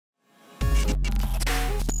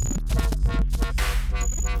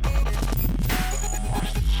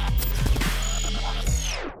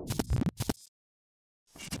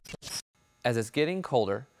As it's getting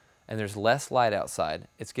colder and there's less light outside,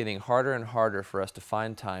 it's getting harder and harder for us to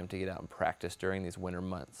find time to get out and practice during these winter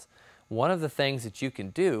months. One of the things that you can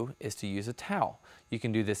do is to use a towel. You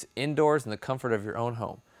can do this indoors in the comfort of your own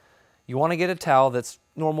home. You want to get a towel that's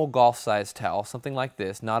normal golf-sized towel, something like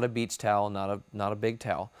this, not a beach towel, not a big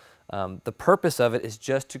towel. The purpose of it is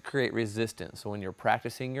just to create resistance. So when you're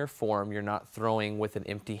practicing your form, you're not throwing with an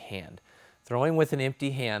empty hand. Throwing with an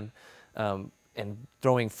empty hand and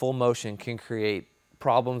throwing full motion can create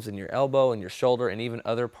problems in your elbow and your shoulder and even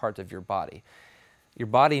other parts of your body. Your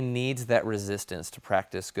body needs that resistance to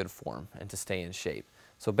practice good form and to stay in shape.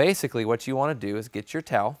 So basically what you want to do is get your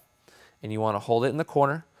towel and you want to hold it in the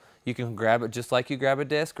corner. You can grab it just like you grab a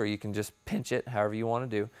disc, or you can just pinch it however you want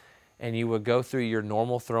to do, and you would go through your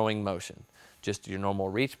normal throwing motion, just your normal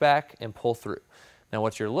reach back and pull through. Now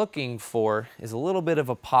what you're looking for is a little bit of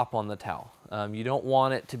a pop on the towel. You don't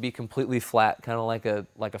want it to be completely flat, kind of like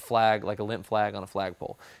a flag, like a limp flag on a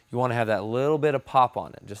flagpole. You want to have that little bit of pop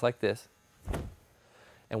on it, just like this.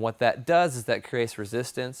 And what that does is that creates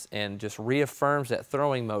resistance and just reaffirms that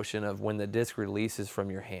throwing motion of when the disc releases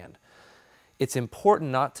from your hand. It's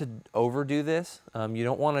important not to overdo this. You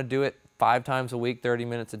don't want to do it 5 times a week, 30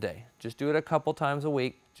 minutes a day. Just do it a couple times a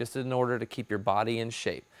week, just in order to keep your body in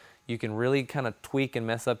shape. You can really kind of tweak and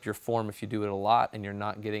mess up your form if you do it a lot and you're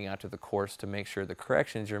not getting out to the course to make sure the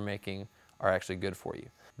corrections you're making are actually good for you.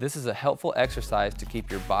 This is a helpful exercise to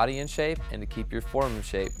keep your body in shape and to keep your form in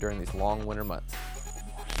shape during these long winter months.